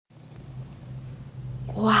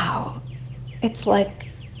wow, it's like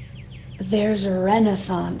there's a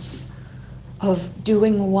renaissance of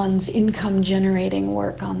doing one's income generating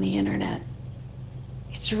work on the internet.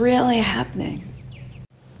 It's really happening.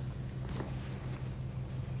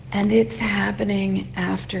 And it's happening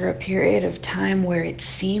after a period of time where it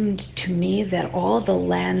seemed to me that all the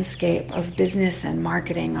landscape of business and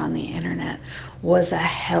marketing on the internet was a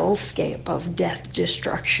hellscape of death,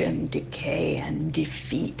 destruction, decay, and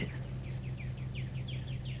defeat.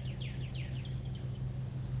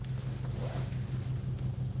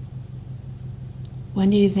 When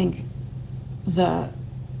do you think the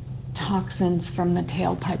toxins from the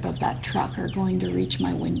tailpipe of that truck are going to reach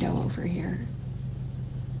my window over here?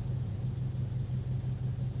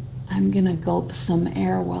 I'm gonna gulp some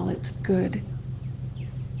air while it's good.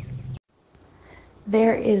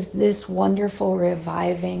 There is this wonderful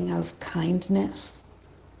reviving of kindness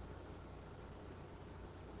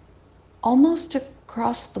almost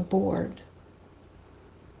across the board.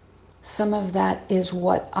 Some of that is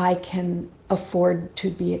what I can afford to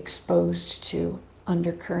be exposed to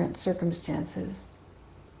under current circumstances.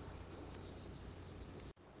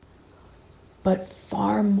 But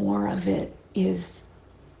far more of it is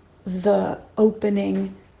the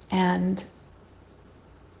opening and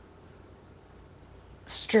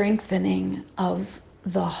strengthening of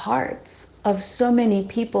the hearts of so many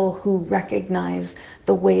people who recognize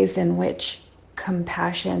the ways in which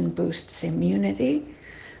compassion boosts immunity,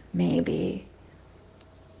 maybe.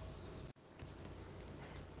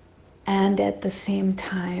 And at the same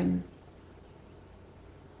time,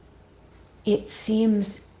 it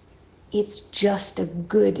seems it's just a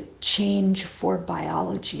good change for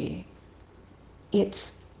biology.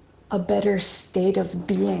 It's a better state of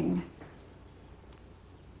being.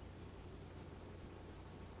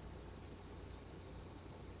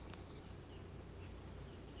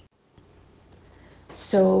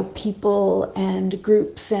 So people and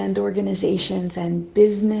groups and organizations and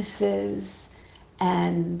businesses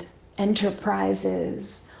and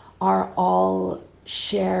enterprises are all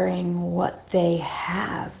sharing what they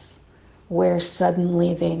have, where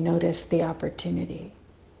suddenly they notice the opportunity.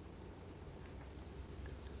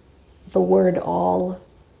 The word all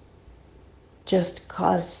just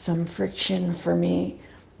caused some friction for me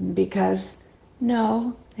because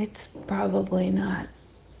no, it's probably not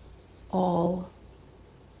all.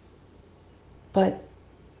 But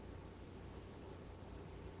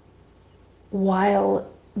while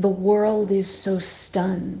the world is so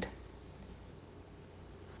stunned,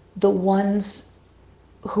 the ones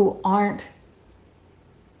who aren't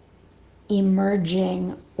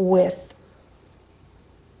emerging with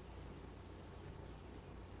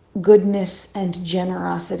goodness and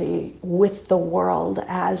generosity with the world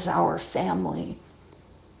as our family,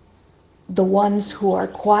 the ones who are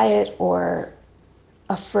quiet or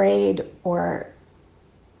afraid or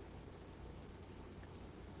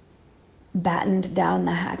battened down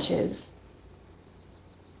the hatches,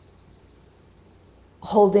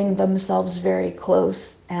 holding themselves very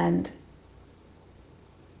close and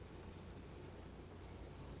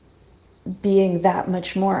being that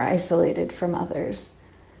much more isolated from others.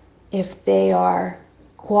 If they are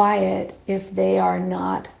quiet, if they are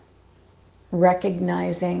not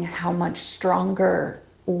recognizing how much stronger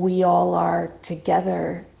we all are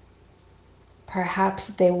together, perhaps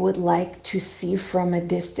they would like to see from a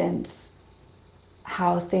distance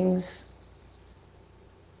how things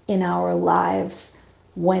in our lives,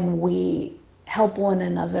 when we help one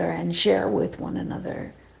another and share with one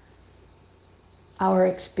another, our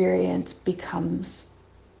experience becomes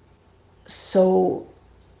so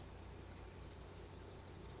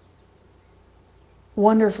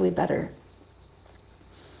wonderfully better.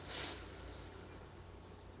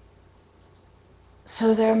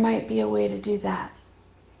 So there might be a way to do that.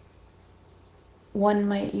 One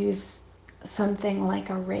might use something like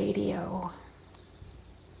a radio.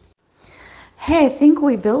 Hey, I think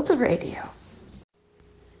we built a radio.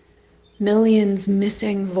 Millions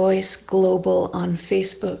Missing Voice Global on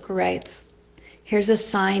Facebook writes, here's a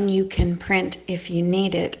sign you can print if you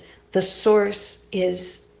need it. The source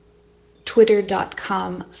is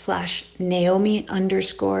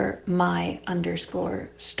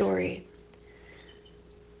twitter.com/Naomi_my_story.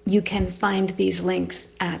 You can find these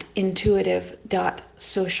links at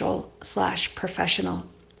intuitive.social/professional.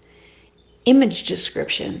 Image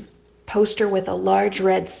description: poster with a large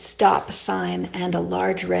red stop sign and a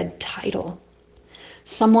large red title.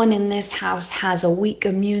 Someone in this house has a weak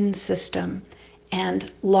immune system, and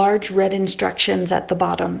large red instructions at the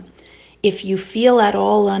bottom. If you feel at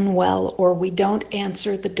all unwell or we don't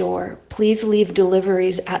answer the door, please leave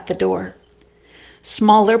deliveries at the door.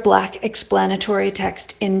 Smaller black explanatory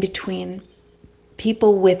text in between.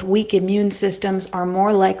 People with weak immune systems are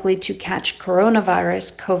more likely to catch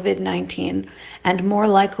coronavirus, COVID-19, and more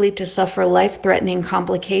likely to suffer life-threatening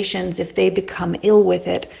complications if they become ill with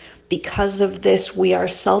it. Because of this, we are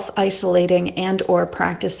self-isolating and/or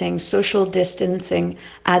practicing social distancing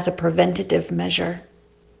as a preventative measure.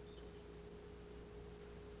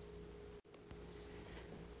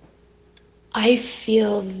 I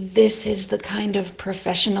feel this is the kind of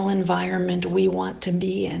professional environment we want to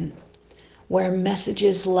be in, where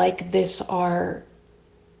messages like this are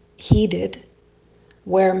heeded,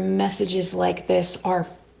 where messages like this are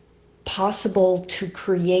possible to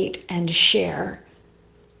create and share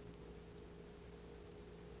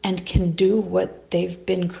and can do what they've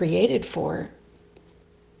been created for,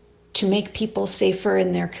 to make people safer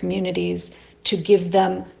in their communities, to give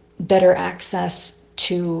them better access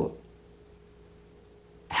to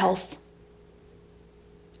health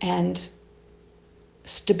and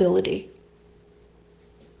stability.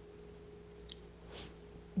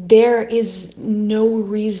 There is no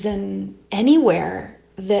reason anywhere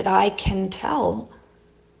that I can tell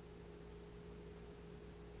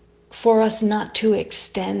for us not to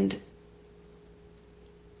extend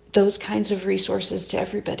those kinds of resources to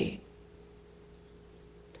everybody.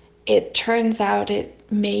 It turns out it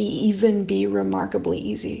may even be remarkably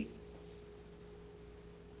easy.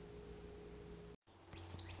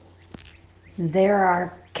 There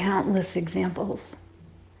are countless examples,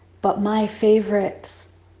 but my favorites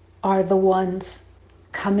are the ones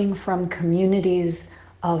coming from communities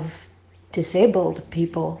of disabled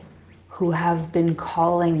people who have been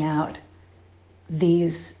calling out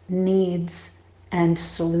these needs and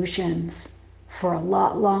solutions for a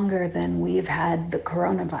lot longer than we've had the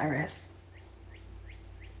coronavirus.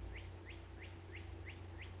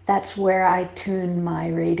 That's where I tune my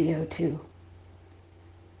radio to.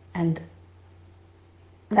 And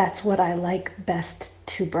that's what I like best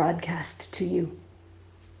to broadcast to you.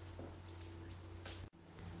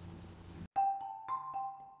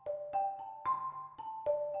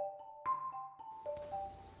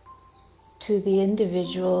 To the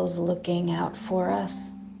individuals looking out for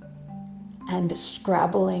us and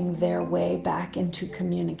scrabbling their way back into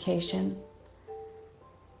communication,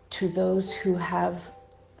 to those who have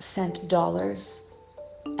sent dollars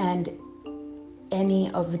and any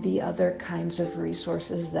of the other kinds of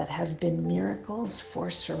resources that have been miracles for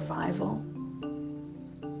survival,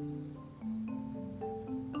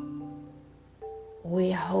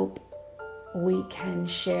 we hope we can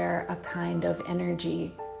share a kind of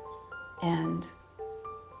energy and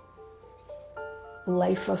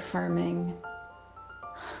life-affirming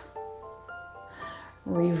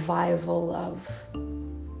revival of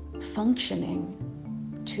functioning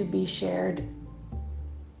to be shared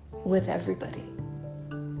with everybody.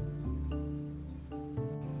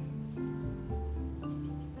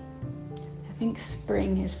 I think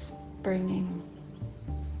spring is springing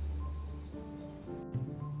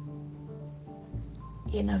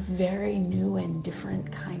in a very new and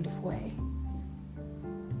different kind of way.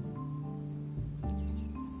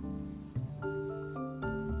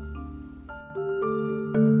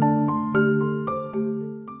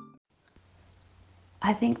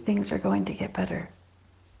 I think things are going to get better,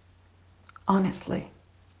 honestly.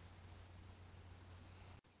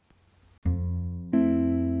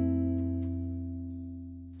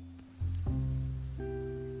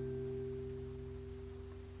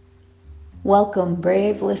 Welcome,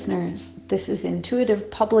 brave listeners. This is Intuitive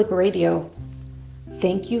Public Radio.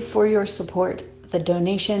 Thank you for your support. The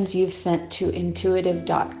donations you've sent to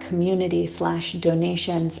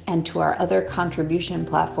intuitive.community/donations and to our other contribution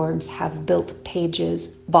platforms have built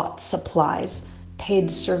pages, bought supplies,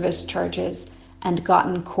 paid service charges, and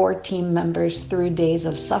gotten core team members through days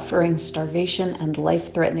of suffering, starvation, and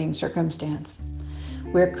life-threatening circumstance.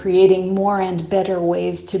 We're creating more and better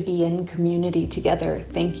ways to be in community together.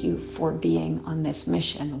 Thank you for being on this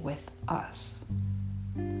mission with us.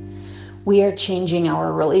 We are changing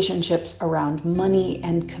our relationships around money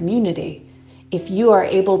and community. If you are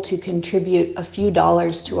able to contribute a few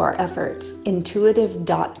dollars to our efforts,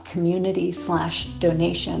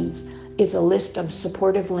 intuitive.community/donations is a list of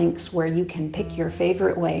supportive links where you can pick your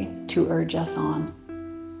favorite way to urge us on.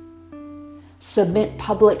 Submit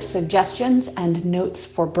public suggestions and notes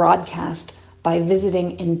for broadcast by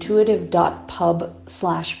visiting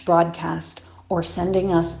intuitive.pub/broadcast or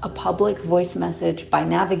sending us a public voice message by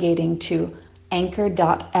navigating to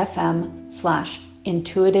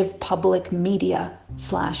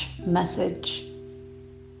anchor.fm/intuitivepublicmedia/message.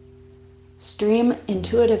 Stream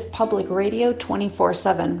Intuitive Public Radio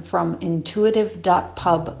 24/7 from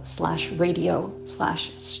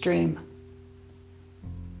intuitive.pub/radio/stream.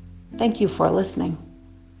 Thank you for listening.